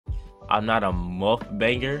I'm not a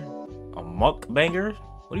mukbanger. A mukbanger?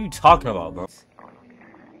 What are you talking about, bro? Oh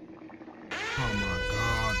my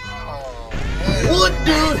god, bro. What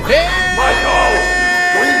the hell? Michael!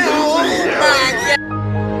 Oh my god!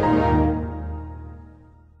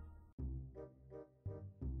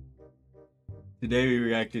 Today we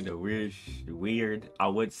reacted to weird, I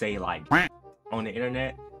would say like on the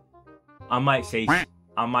internet. I'm gonna say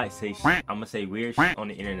weird shit on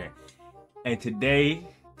the internet. And today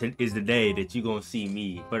is the day that you're gonna see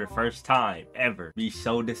me for the first time ever be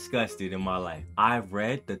so disgusted in my life. I've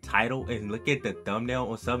read the title and look at the thumbnail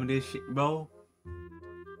on some of this shit, bro.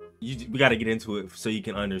 We gotta get into it so you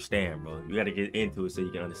can understand, bro. You gotta get into it so you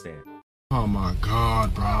can understand. Oh my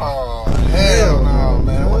god, bro. Oh hell no,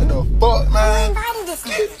 man. What the fuck, man?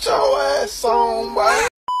 Get your ass on, boy.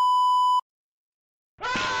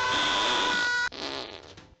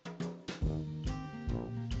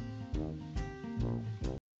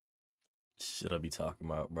 Shit I be talking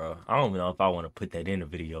about, bro. I don't know if I want to put that in the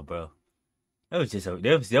video, bro. That was just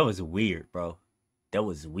that was weird, bro. That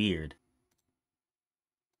was weird.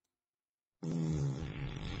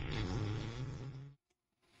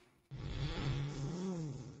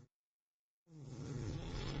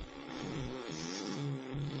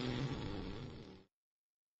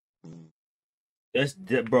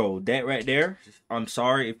 Bro, that right there. I'm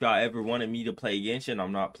sorry if y'all ever wanted me to play against it.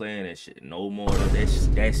 I'm not playing that shit no more.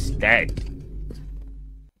 That's that.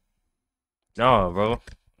 No, bro.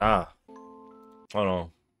 Hold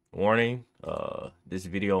on. Warning. This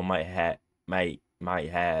video might have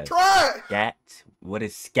scat. What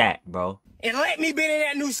is scat, bro? And let me be in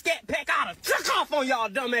that new scat pack out of took off on y'all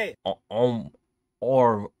dumbass.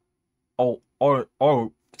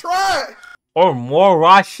 Or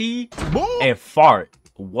Morashi and fart.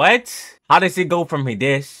 What? How does it go from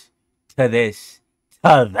this to this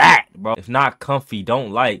to that, bro? If not comfy,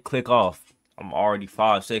 don't like, click off. I'm already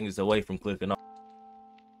 5 seconds away from clicking off.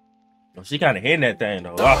 Oh, she kind of hitting that thing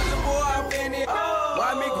though.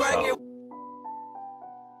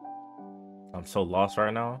 I'm so lost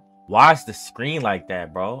right now. Why is the screen like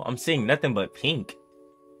that, bro? I'm seeing nothing but pink.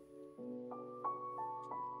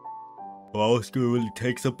 Oh, this gonna really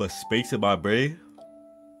takes up a space in my brain.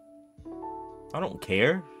 I don't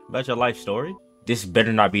care about your life story. This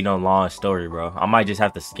better not be no long story, bro. I might just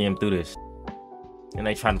have to skim through this. And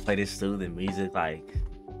they trying to play this soothing music, like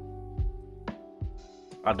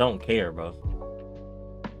I don't care, bro.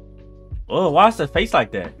 Oh, why is the face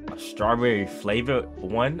like that? A strawberry flavored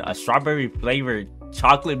one? A strawberry flavored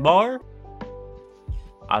chocolate bar?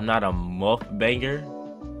 I'm not a mukbanger.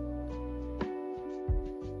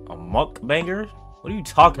 A mukbanger? What are you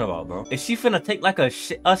talking about, bro? Is she finna take like a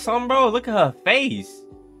shit or something, bro? Look at her face.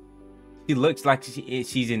 She looks like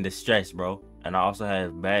she's in distress, bro. And I also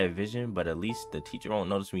have bad vision, but at least the teacher won't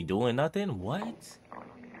notice me doing nothing. What?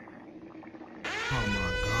 Oh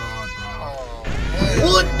my god, bro.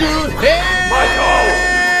 What the hell? Michael!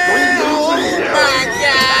 Oh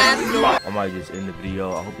my god! I might just end the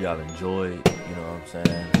video. I hope y'all enjoyed. You know what I'm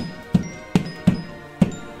saying?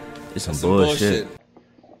 It's some bullshit.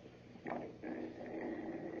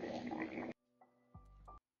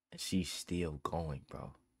 And she's still going,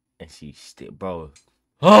 bro. And she's still, bro.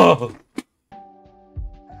 Oh!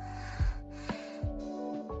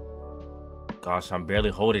 Gosh, I'm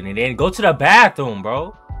barely holding it in. Go to the bathroom,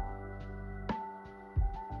 bro.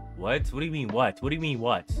 What? What do you mean what? What do you mean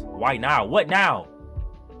what? Why now? What now?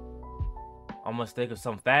 I must think of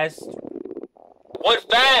something fast. What's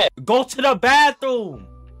that? Go to the bathroom.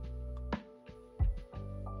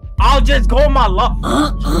 I'll just go in my luck.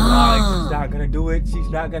 She's not gonna do it.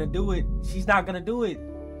 She's not gonna do it. She's not gonna do it.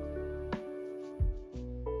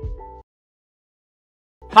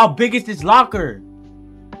 How big is this locker?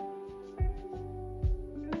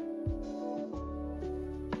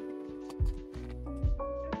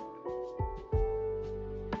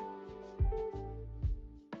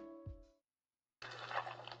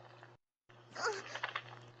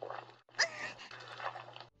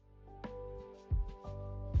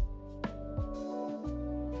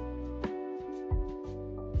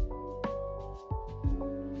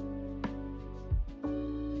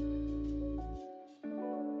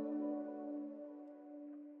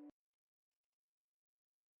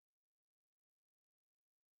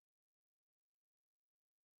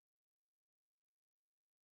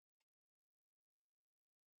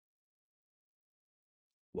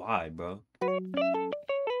 Why, bro?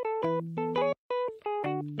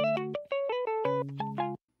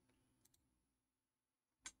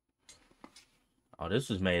 Oh, this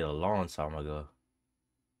was made a long time ago.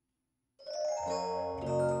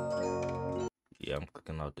 Yeah, I'm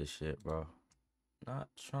clicking out this shit, bro. Not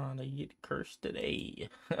trying to get cursed today.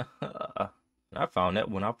 I found that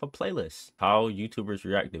one off a playlist. How YouTubers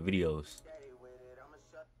react to videos.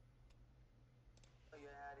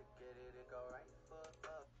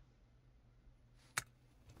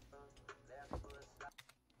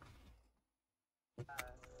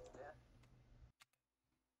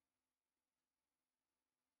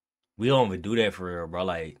 We don't even do that for real, bro.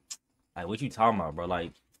 Like what you talking about, bro?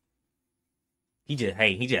 Like, he just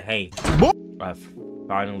hang. I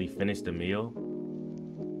finally finished the meal.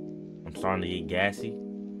 I'm starting to get gassy.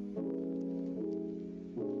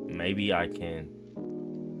 Maybe I can.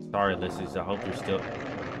 Sorry, listeners. I hope you're still.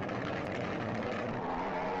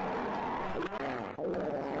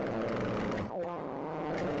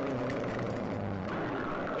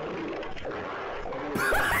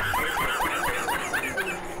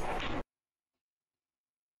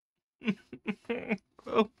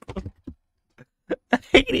 I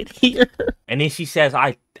hate it here. And then she says,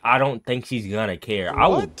 I don't think she's gonna care. What? I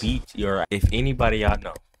will beat your. If anybody I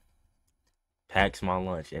know packs my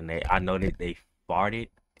lunch and I know that they farted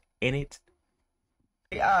in it,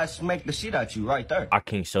 I smack the shit out you right there. I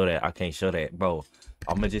can't show that, bro.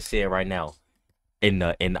 I'm gonna just say it right now. And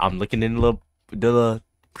I'm looking in the little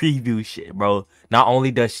preview shit, bro. Not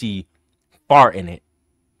only does she fart in it,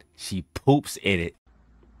 she poops in it.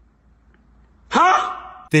 Huh?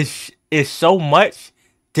 This is so much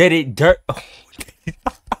that it dirt.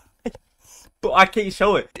 But I can't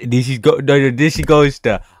show it. Then she goes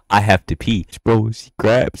to, I have to pee. Bro, she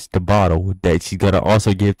grabs the bottle that she's gonna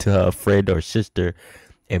also give to her friend or sister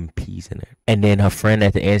and pees in it. And then her friend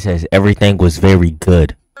at the end says, everything was very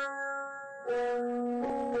good.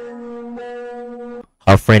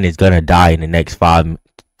 Her friend is gonna die in the next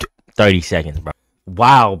 30 seconds, bro.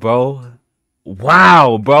 Wow, bro.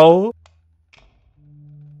 Wow, bro.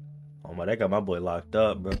 Oh my, that got my boy locked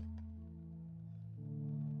up, bro.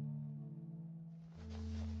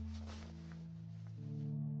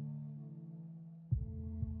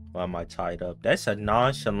 Why am I tied up? That's a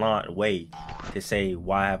nonchalant way to say,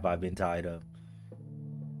 why have I been tied up?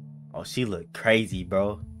 Oh, she looked crazy,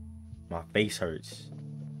 bro. My face hurts.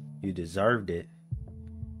 You deserved it.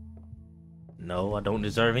 No, I don't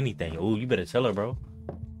deserve anything. Ooh, you better tell her, bro.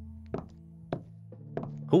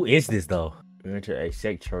 Who is this, though? You enter a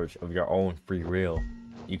sex church of your own free will.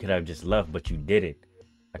 You could have just left, but you didn't.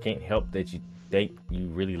 I can't help that you think you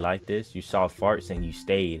really like this. You saw farts and you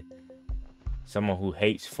stayed. Someone who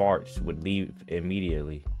hates farts would leave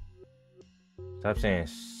immediately. Stop saying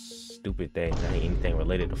stupid things. I hate anything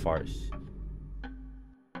related to farts.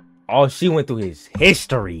 All she went through his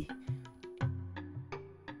history.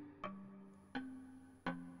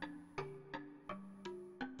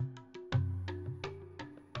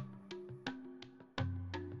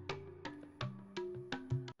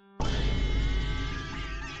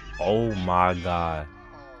 Oh my God.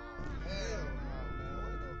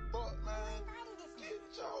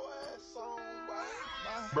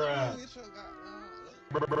 Bruh.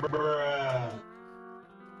 Bruh.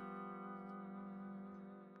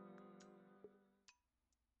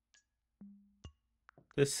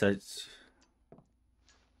 This such.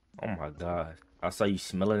 Oh my God. I saw you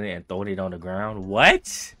smelling it and throwing it on the ground.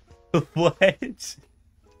 What? What?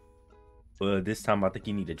 Well, this time I think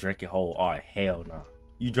you need to drink it whole. Oh, hell no.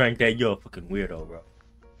 You drank that, you're a fucking weirdo, bro.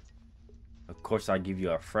 Of course, I'll give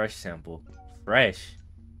you a fresh sample. Fresh.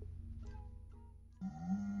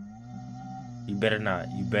 You better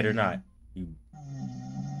not. You better not. You.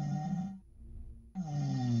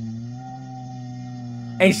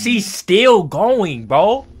 And she's still going,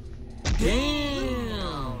 bro. Damn.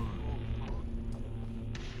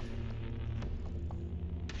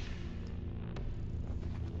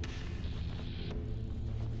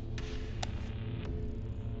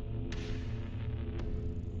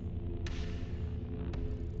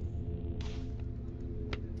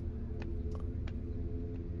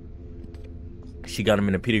 She got him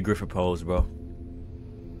in a Peter Griffin pose, bro.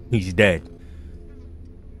 He's dead.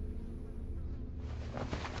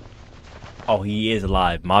 Oh, he is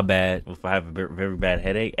alive. My bad. If I have a very bad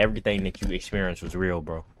headache, everything that you experienced was real,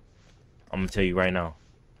 bro. I'm gonna tell you right now.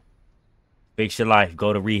 Fix your life.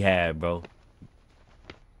 Go to rehab, bro.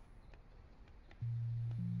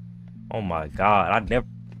 Oh my God. I never.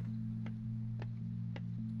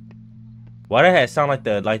 Why that sound like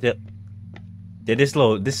the did this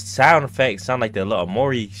sound effect sound like the little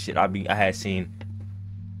Maury shit I had seen?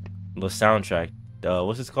 Little soundtrack.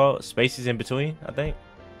 What's this called? Spaces in Between, I think.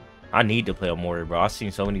 I need to play a Maury, bro. I've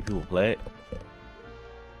seen so many people play it.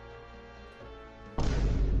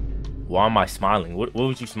 Why am I smiling? What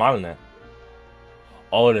was you smiling at?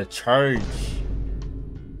 Oh, the church.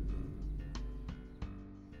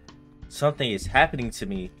 Something is happening to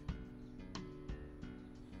me.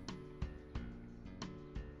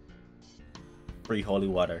 Free holy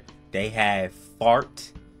water. They have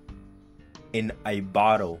fart in a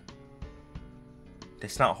bottle.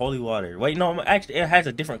 That's not holy water. Wait, no, actually, it has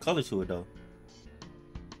a different color to it, though.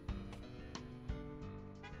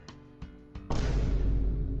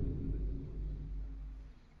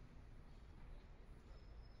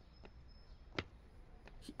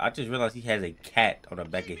 I just realized he has a cat on the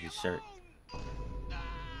back of his shirt.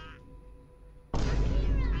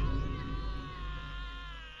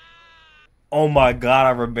 Oh my god, I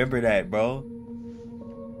remember that, bro.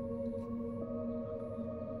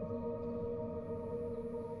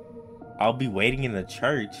 I'll be waiting in the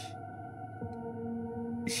church.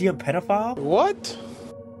 Is she a pedophile? What?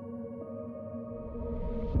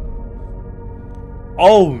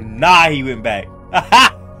 Oh, nah, he went back.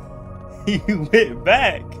 He went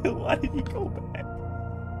back. Why did he go back?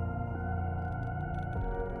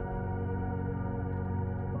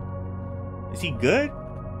 Is he good?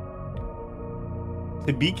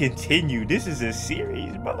 To be continued. This is a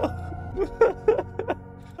series, bro.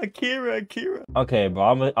 Akira. Okay, bro.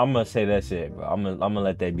 I'm gonna say that's it, bro. I'm gonna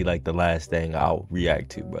let that be like the last thing I'll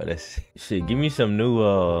react to, bro. That's shit. Give me some new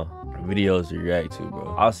videos to react to,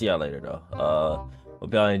 bro. I'll see y'all later, though.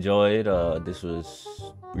 Hope y'all enjoyed. This was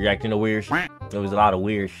reacting to weird shit. There was a lot of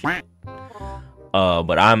weird shit.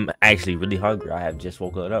 But I'm actually really hungry. I have just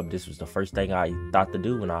woken up. This was the first thing I thought to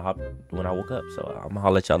do when I woke up. So I'm gonna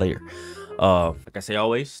holler at y'all later. Like I say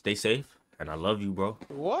always, stay safe, and I love you, bro.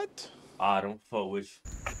 What? I don't fuck with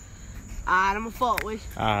you. I'm a fuck with.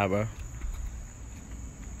 Alright, bro.